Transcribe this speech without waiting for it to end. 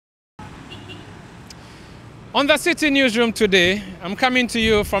On the City Newsroom today, I'm coming to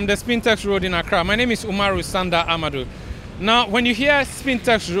you from the Spintex Road in Accra. My name is Umaru Sanda Amadou. Now, when you hear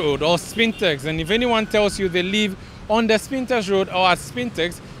Spintex Road or Spintex, and if anyone tells you they live on the Spintex Road or at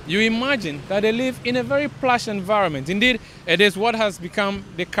Spintex, you imagine that they live in a very plush environment. Indeed, it is what has become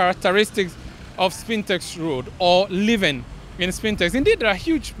the characteristics of Spintex Road or living in Spintex. Indeed, there are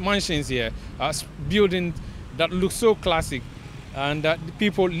huge mansions here, buildings that look so classic, and that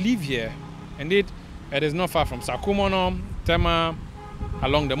people live here. Indeed, it is not far from Sakumono, Tema,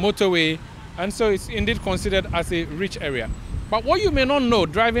 along the motorway, and so it's indeed considered as a rich area. But what you may not know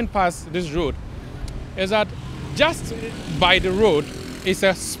driving past this road is that just by the road is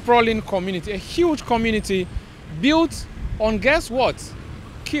a sprawling community, a huge community built on, guess what?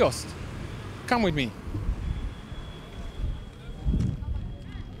 Kiosks. Come with me.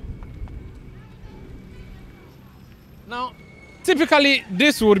 Now, typically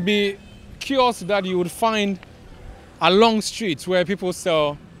this would be kiosks that you would find along streets where people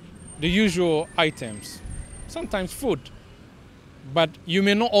sell the usual items, sometimes food. But you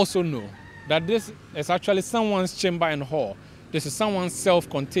may not also know that this is actually someone's chamber and hall. This is someone's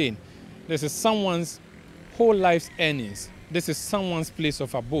self-contained. This is someone's whole life's earnings. This is someone's place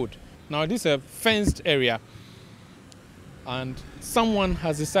of abode. Now, this is a fenced area, and someone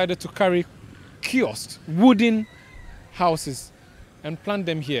has decided to carry kiosks, wooden houses, and plant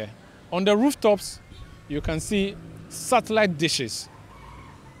them here. On the rooftops, you can see satellite dishes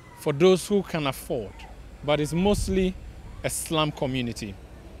for those who can afford, but it's mostly a slum community.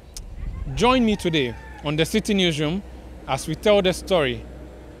 Join me today on the City Newsroom as we tell the story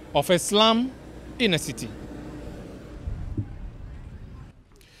of a slum in a city.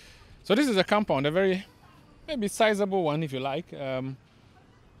 So this is a compound, a very maybe sizable one if you like.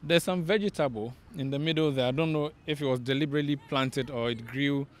 There's some vegetable in the middle there. I don't know if it was deliberately planted or it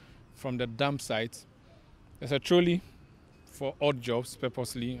grew from the dump site. There's a trolley for odd jobs,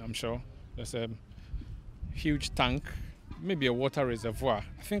 purposely, I'm sure. There's a huge tank, maybe a water reservoir.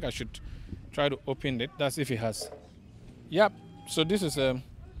 I think I should try to open it. That's if it has. Yep, so this is a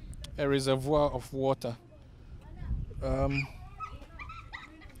reservoir of water.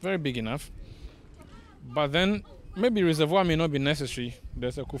 Very big enough. But then maybe reservoir may not be necessary.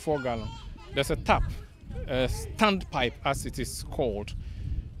 There's a 4 gallon. There's a tap, a standpipe as it is called.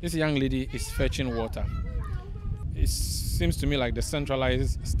 This young lady is fetching water. It seems to me like the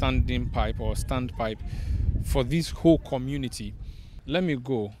centralized standing pipe or standpipe for this whole community. Let me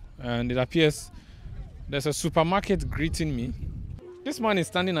go, and it appears there's a supermarket greeting me. This man is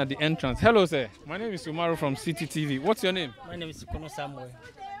standing at the entrance. Hello, sir. My name is Umaru from City TV. What's your name? My name is Kono Samuel.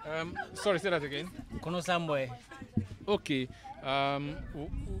 Sorry, say that again. Kono Samuel. Okay.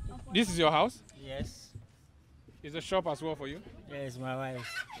 This is your house? Yes. Is the shop as well for you? Yes, my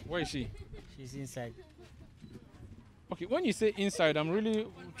wife. Where is she? She's inside. Okay, when you say inside, I'm really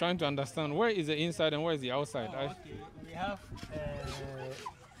trying to understand where is the inside and where is the outside. Oh, okay. We have.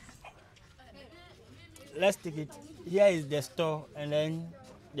 Let's take it. Here is the store, and then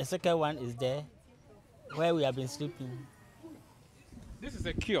the second one is there, where we have been sleeping. This is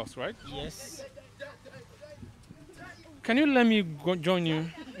a kiosk, right? Yes. Can you let me join you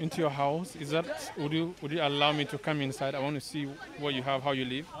into your house? Is that would you allow me to come inside? I want to see what you have, how you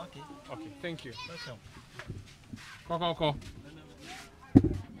live. Okay. Okay, thank you. Welcome. Call.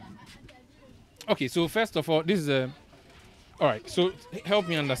 Okay, so first of all, this is a. All right, so help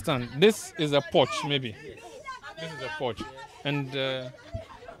me understand. This is a porch, maybe. Yes. This is a porch, and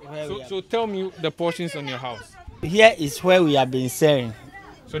So so tell me the portions on your house. here is where we have been selling.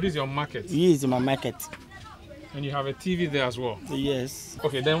 So this is your market, Here is my market. and you have a TV there as well. Yes.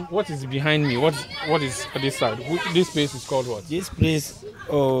 Okay, then what is behind me? What is this side? This place is called what? This place,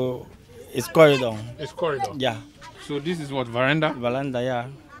 is corridor. It's corridor. Yeah. So this is what, veranda? Veranda, yeah.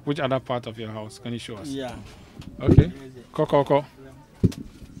 Which other part of your house? Can you show us? Yeah. Okay. Call.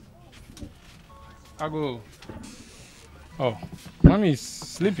 I go. Oh, mommy is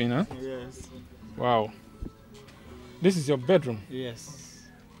sleeping, huh? Yes. Wow. This is your bedroom. Yes.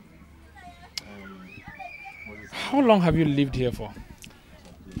 How long have you lived here for?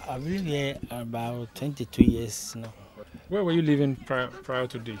 I've been here about 22 years now. Where were you living prior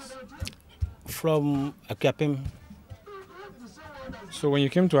to this? From Accra. So when you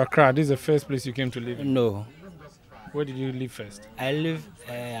came to Accra, this is the first place you came to live in? No. Where did you live first? I live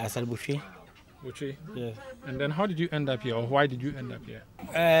at Salbushi. Uchi? Yeah. And then how did you end up here, or why did you end up here?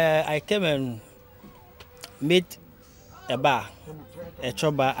 I came and met a bar, a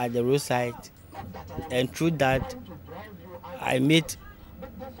chop bar at the roadside, and through that, I met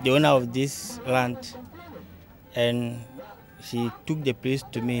the owner of this land, and she took the place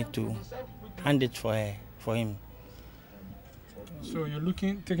to me to hand it for her for him. So you're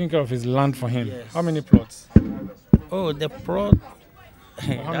taking care of his land for him. Yes. How many plots? Oh, the plot.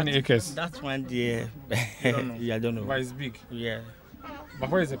 How many acres? That's one there. You don't know. Yeah, I don't know. But it's big. Yeah. But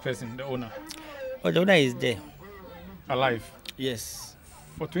where is the person, the owner? Oh, the owner is there. Alive. Yes.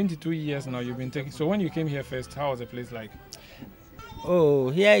 For 22 years now, you've been taking. So when you came here first, how was the place like? Oh,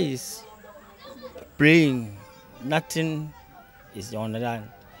 here is praying. Nothing is on the land.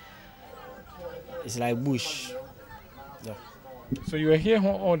 It's like bush. Yeah. So you were here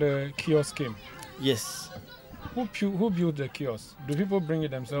when all the kiosks came. Yes. Who built the kiosks? Do people bring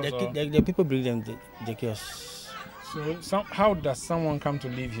it themselves? The people bring them the kiosks. So how does someone come to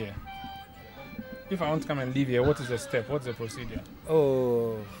live here? If I want to come and live here, what is the step? What's the procedure?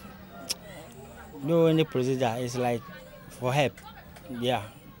 Oh, no any procedure. It's like for help. Yeah.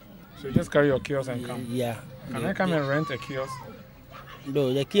 So you just carry your kiosk and come? Yeah. Can I come and rent a kiosk?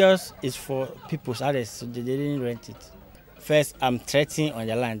 No, the kiosk is for people's others, so they didn't rent it. First, I'm threatening on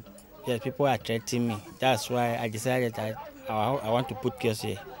the land. Yes, people are threatening me. That's why I decided that I want to put kiosk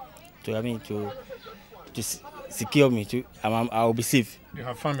here. To secure me. I'll be safe. You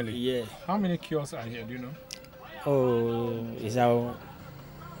have family? Yeah. How many kiosks are here? Do you know? Oh, it's our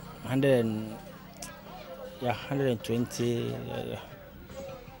 120.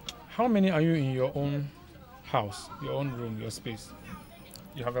 How many are you in your own house, your own room, your space?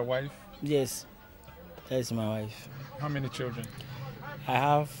 You have a wife? Yes, that's my wife. How many children? I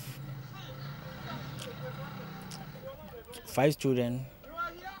have 5 children.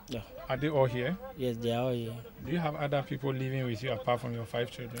 Yeah. Are they all here? Yes, they are all here. Do you have other people living with you apart from your 5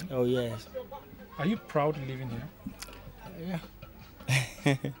 children? Oh, yes. Are you proud living here?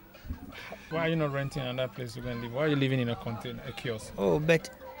 Yeah. Why are you not renting another place to go and live? Why are you living in a container, a kiosk? Oh, but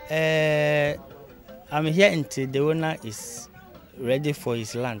I'm here until the owner is ready for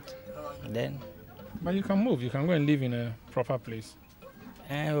his land. Then. But you can move. You can go and live in a proper place.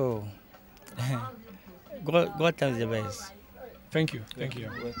 Oh. God tells the best. Thank you. Thank you.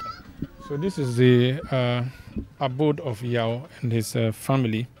 Welcome. So this is the abode of Yao and his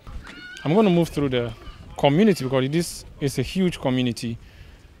family. I'm going to move through the community because this is a huge community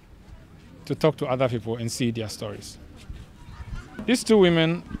to talk to other people and see their stories. These 2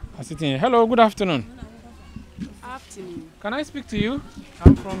 women are sitting here. Hello, good afternoon. Afternoon. Can I speak to you?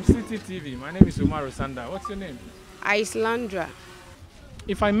 I'm from City TV. My name is Umar Sanda. What's your name? Icelandra.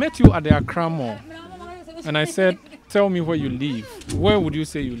 If I met you at the Accra Mall and I said, tell me where you live, where would you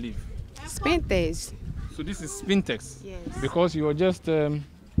say you live? Spintex. So this is Spintex? Yes. Because you are just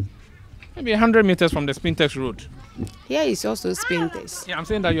maybe 100 meters from the Spintex Road. Here is also Spintex. Yeah, I'm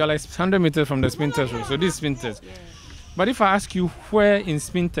saying that you are like 100 meters from the Spintex Road. So this is Spintex. Yeah. But if I ask you where in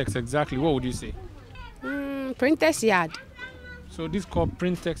Spintex exactly, what would you say? Printer's yard. So this is called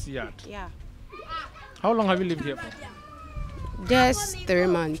Spintex Yard. Yeah. How long have you lived here for? Just 3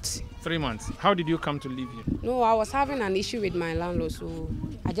 months. 3 months. How did you come to live here? No, I was having an issue with my landlord, so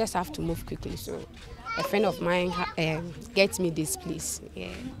I just have to move quickly. So a friend of mine gets me this place.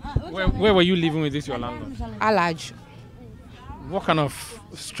 Yeah. Where were you living with this, your landlord? Alaj. What kind of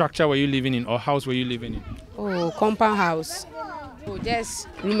structure were you living in or house were you living in? Oh, compound house. Oh, just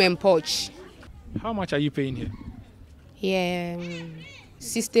room and porch. How much are you paying here? Yeah,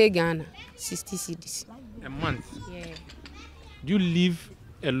 60 Ghana, 60 cedis. A month? Yeah. Do you live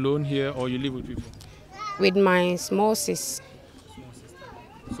alone here or you live with people? With my small sis.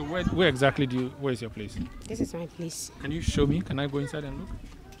 So where exactly where is your place? This is my place. Can you show me? Can I go inside and look?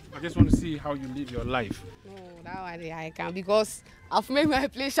 I just want to see how you live your life. No, that one I can't because I've made my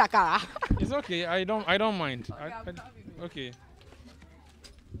place shakara. It's okay. I don't mind. Okay.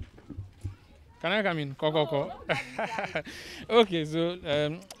 Can I come in? Ko. Okay. So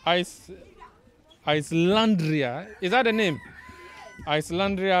Icelandria, is that the name?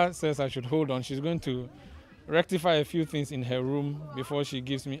 Icelandria says I should hold on. She's going to rectify a few things in her room before she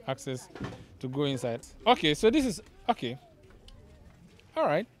gives me access to go inside. Okay, so this is okay. All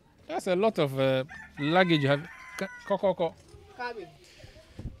right, that's a lot of luggage you have. Ko.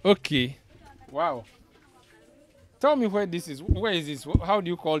 Okay, wow. Tell me where this is. Where is this? How do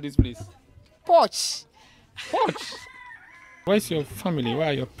you call this place? Porch. Porch. Where's your family? Where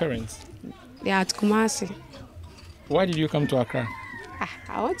are your parents? They are at Kumasi. Why did you come to Accra?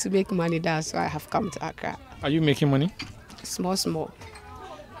 I want to make money, that's why I have come to Accra. Are you making money? Small.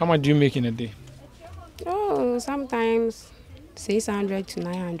 How much do you make in a day? Oh, sometimes 600 to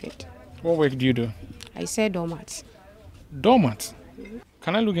 900. What work do you do? I say doormat. Doormat? Mm-hmm.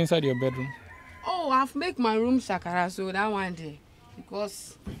 Can I look inside your bedroom? Oh, I've made my room shakara, so that one day.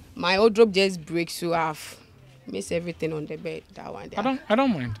 Because my wardrobe just breaks, so I've miss everything on the bed. That one. I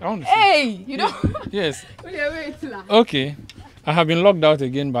don't mind. I want to Hey, you don't. Yes. Wait. Okay. I have been locked out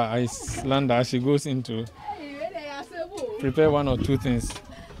again by Islander as she goes into prepare one or two things.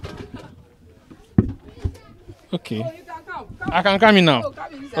 Okay. You can come. I can come in now.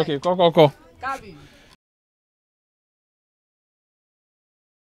 Come inside. Okay, go. Come in.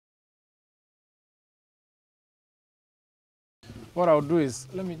 What I'll do is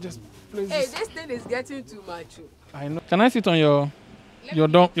let me just place Hey, this. this thing is getting too much. I know. Can I sit on your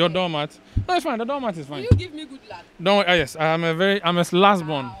doormat? No, it's fine. The doormat is fine. You give me good luck. Don't. Yes, I'm a last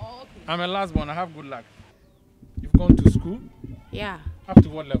born. Okay. I'm a last born. I have good luck. You've gone to school. Yeah, Up to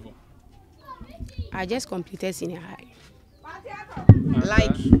what level? I just completed senior high. And,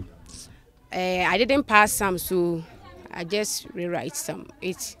 Like, I didn't pass some, so I just rewrite some.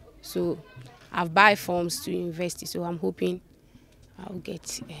 So I've buy forms to university, so I'm hoping I'll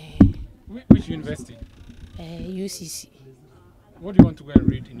get which university? UCC. What do you want to go and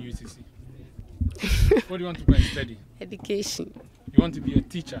read in UCC? What do you want to go and study? Education. You want to be a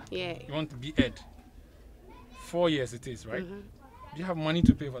teacher? Yeah. You want to be ed? 4 years it is, right? Do you have money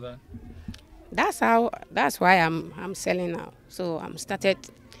to pay for that? That's why I'm selling now. So I'm started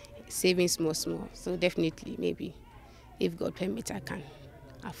saving small. So definitely, maybe, if God permits, I can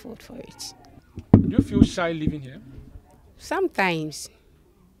afford for it. Do you feel shy living here? Sometimes,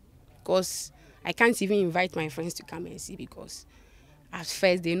 because I can't even invite my friends to come and see, because at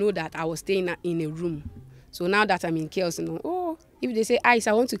first they know that I was staying in a room. So now that I'm in Kiosks, if they say, Ice,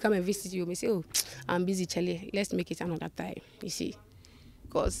 I want to come and visit you, I say, oh, I'm busy, Charlie. Let's make it another time, you see.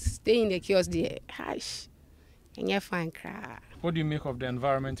 Because staying in the kiosk there, and you're fine, cry. What do you make of the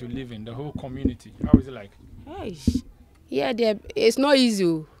environment you live in, the whole community? How is it like? Yeah, it's not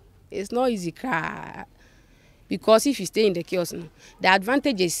easy. It's not easy, cry. Because if you stay in the kiosk, the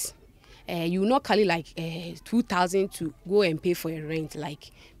advantage is you will not carry like 2,000 to go and pay for a rent,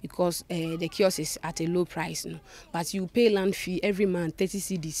 like, because the kiosk is at a low price. But you pay land fee every month, 30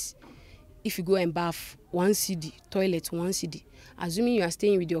 cedis. If you go and bath, 1 cedi, toilet 1 cedi. Assuming you are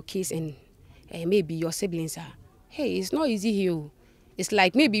staying with your kids and maybe your siblings are, hey, it's not easy here. It's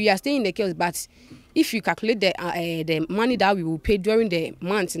like maybe we are staying in the kiosk, but if you calculate the money that we will pay during the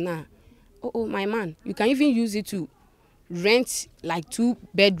month now, oh my man, you can even use it to rent like 2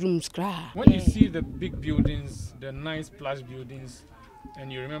 bedrooms. When you see the big buildings, the nice plush buildings,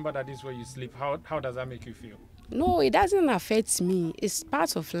 and you remember that this is where you sleep, how does that make you feel? No, it doesn't affect me. It's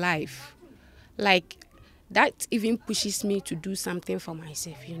part of life. Like, that even pushes me to do something for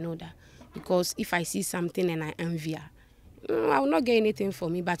myself, you know that. Because if I see something and I envy, I will not get anything for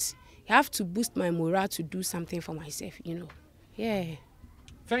me, but I have to boost my morale to do something for myself, you know. Yeah.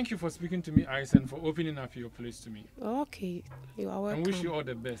 Thank you for speaking to me, Ice, and for opening up your place to me. Okay, you are welcome. And wish you all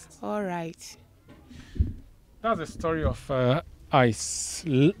the best. All right. That's the story of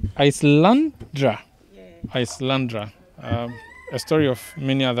Icelandra. Yeah. Icelandra. A story of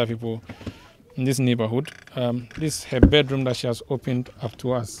many other people in this neighborhood. This is her bedroom that she has opened up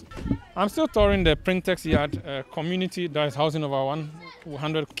to us. I'm still touring the Spintex Yard community that is housing over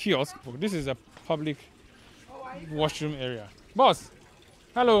 100 kiosks. This is a public washroom area. Boss,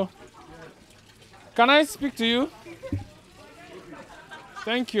 hello. Can I speak to you?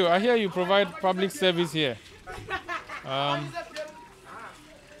 Thank you. I hear you provide public service here.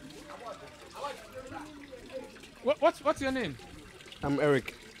 What's your name? I'm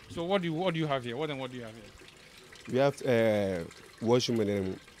Eric. So what do you have here? What do you have here? We have washroom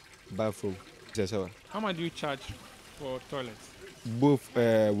and bathroom. How much do you charge for toilets? Both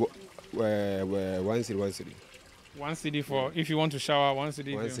 1 city, 1 city. 1 cedi for if you want to shower, 1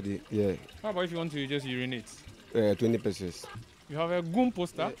 cedi. 1 city, yeah. How about if you want to just urinate? 20 pesos. You have a GUM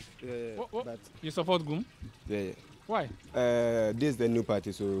poster? Yeah. What? You support GUM? Yeah. Why? This is the new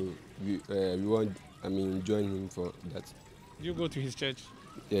party, so we want, join him for that. Do you go to his church?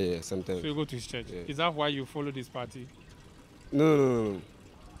 Yeah, sometimes. So you go to his church. Yeah. Is that why you follow this party? No.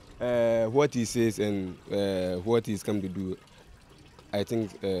 What he says and what he's come to do, I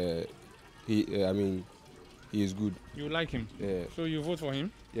think he is good. You like him? Yeah. So you vote for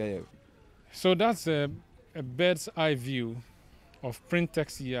him? Yeah. So that's a bird's eye view of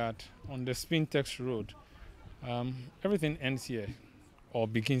Spintex Yard on the Spintex Road. Everything ends here or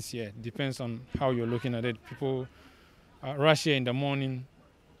begins here. Depends on how you're looking at it. People rush here in the morning,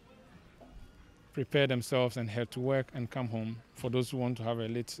 prepare themselves and head to work and come home. For those who want to have a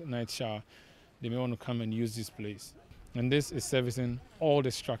late night shower, they may want to come and use this place. And this is servicing all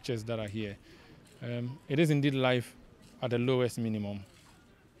the structures that are here. It is indeed life at the lowest minimum.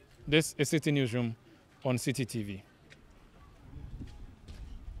 This is City Newsroom on City TV.